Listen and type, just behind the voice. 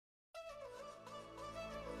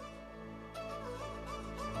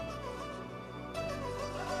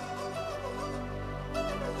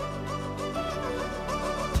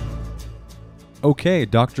Okay,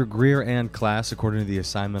 Dr. Greer and class, according to the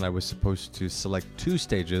assignment, I was supposed to select 2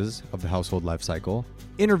 stages of the household life cycle,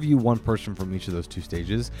 interview one person from each of those 2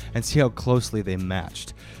 stages, and see how closely they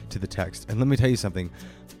matched to the text. And let me tell you something.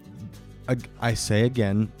 I say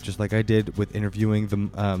again, just like I did with interviewing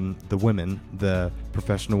the women, the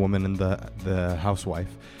professional woman and the housewife,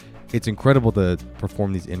 it's incredible to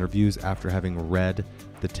perform these interviews after having read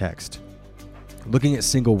the text. Looking at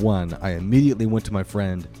single 1, I immediately went to my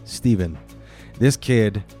friend, Steven. This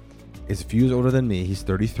kid is a few years older than me. He's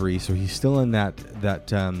 33, so he's still in that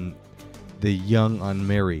the young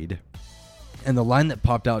unmarried. And the line that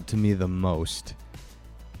popped out to me the most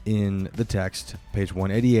in the text, page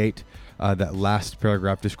 188, that last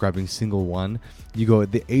paragraph describing single 1, you go,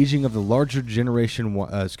 the aging of the larger generation,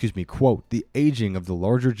 quote, the aging of the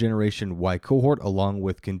larger generation Y cohort along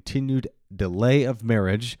with continued delay of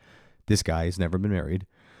marriage, this guy has never been married,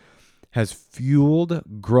 has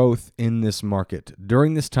fueled growth in this market.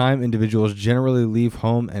 During this time, individuals generally leave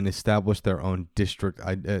home and establish their own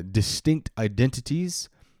distinct identities.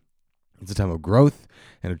 It's a time of growth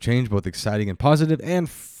and of change, both exciting and positive, and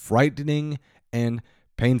frightening and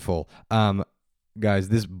painful. Guys,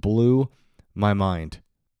 this blew my mind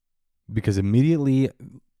because immediately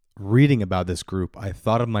reading about this group, I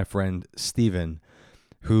thought of my friend Steven,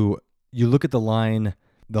 who, you look at the line,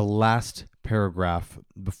 the last paragraph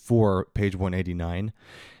before page 189,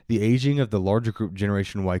 the aging of the larger group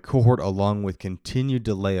Generation Y cohort along with continued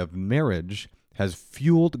delay of marriage has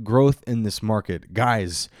fueled growth in this market.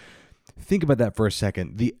 Guys, think about that for a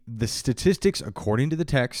second. The statistics, according to the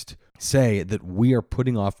text, say that we are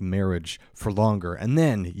putting off marriage for longer. And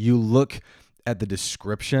then you look at the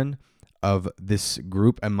description of this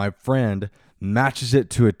group, and my friend matches it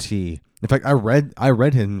to a T. In fact, I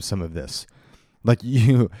read him some of this. Like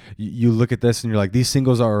you look at this and you're like, these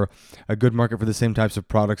singles are a good market for the same types of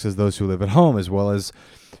products as those who live at home, as well as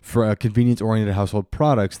for convenience-oriented household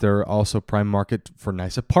products. They're also prime market for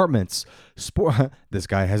nice apartments. This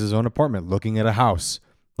guy has his own apartment looking at a house,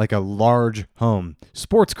 like a large home.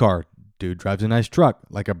 Sports car. Dude drives a nice truck,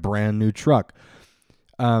 like a brand new truck.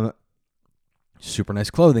 Super nice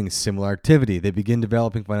clothing, similar activity. They begin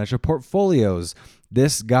developing financial portfolios.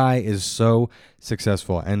 This guy is so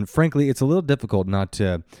successful. And frankly, it's a little difficult not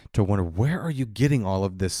to wonder, where are you getting all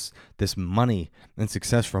of this money and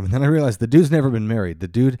success from? And then I realized the dude's never been married. The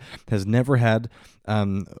dude has never had,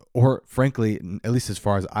 or frankly, at least as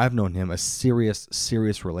far as I've known him, a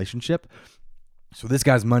serious relationship. So this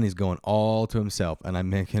guy's money's going all to himself. And I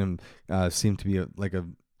make him seem to be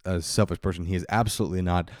a selfish person. He is absolutely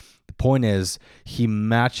not. The point is, he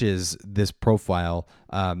matches this profile,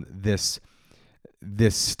 this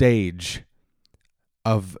stage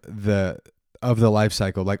of the life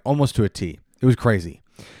cycle, like almost to a T. It was crazy.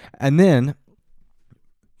 And then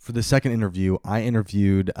for the second interview, I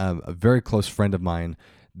interviewed a very close friend of mine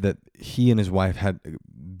that he and his wife had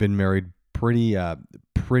been married pretty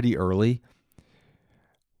early,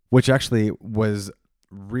 which actually was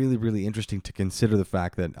really, really interesting to consider the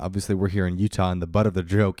fact that obviously we're here in Utah, and the butt of the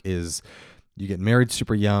joke is you get married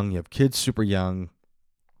super young, you have kids super young,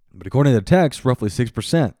 but according to the text, roughly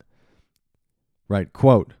 6%, right?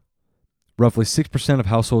 Quote, roughly 6% of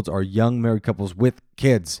households are young married couples with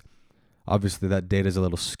kids. Obviously that data is a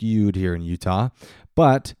little skewed here in Utah,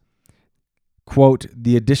 but quote,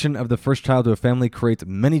 the addition of the first child to a family creates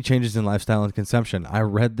many changes in lifestyle and consumption. I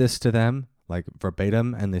read this to them like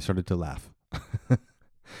verbatim and they started to laugh.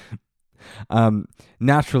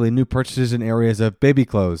 Naturally, new purchases in areas of baby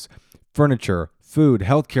clothes, furniture, food,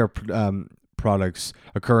 healthcare products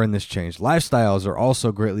occur in this change. Lifestyles are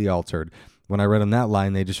also greatly altered. When I read on that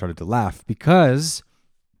line, they just started to laugh because,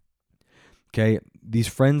 these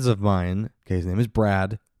friends of mine, his name is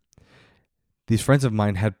Brad. These friends of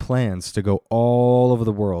mine had plans to go all over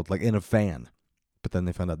the world, like in a van, but then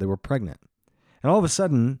they found out they were pregnant. And all of a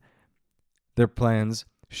sudden, their plans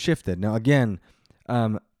shifted. Now, again,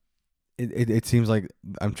 it seems like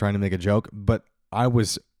I'm trying to make a joke, but I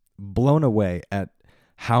was blown away at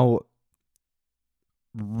how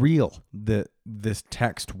real this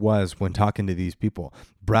text was when talking to these people.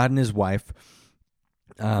 Brad and his wife,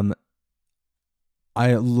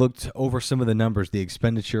 I looked over some of the numbers, the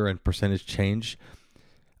expenditure and percentage change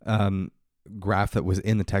graph that was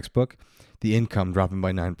in the textbook. The income dropping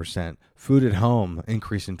by 9%. Food at home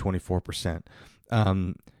increasing 24%.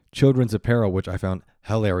 Children's apparel, which I found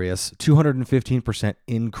hilarious, 215%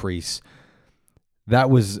 increase. That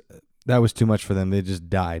was too much for them. They just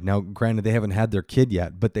died. Now, granted, they haven't had their kid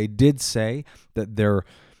yet, but they did say that their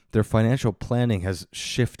financial planning has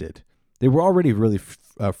shifted. They were already really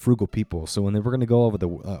frugal people, so when they were going to go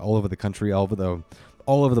all over the country, all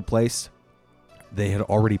over the place, they had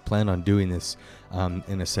already planned on doing this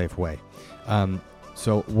in a safe way.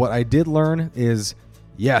 So what I did learn is,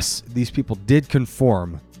 yes, these people did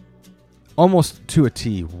conform almost to a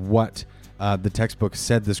T what the textbook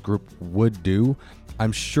said this group would do.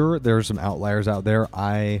 I'm sure there are some outliers out there.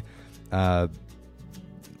 I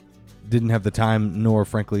didn't have the time nor,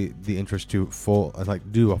 frankly, the interest to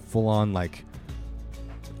do a full-on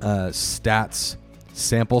stats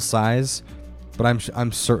sample size. But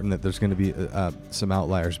I'm certain that there's going to be some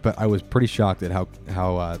outliers. But I was pretty shocked at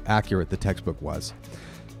how accurate the textbook was.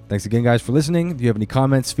 Thanks again, guys, for listening. If you have any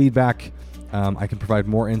comments, feedback, I can provide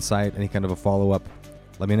more insight, any kind of a follow-up,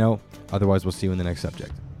 let me know. Otherwise, we'll see you in the next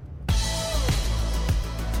subject.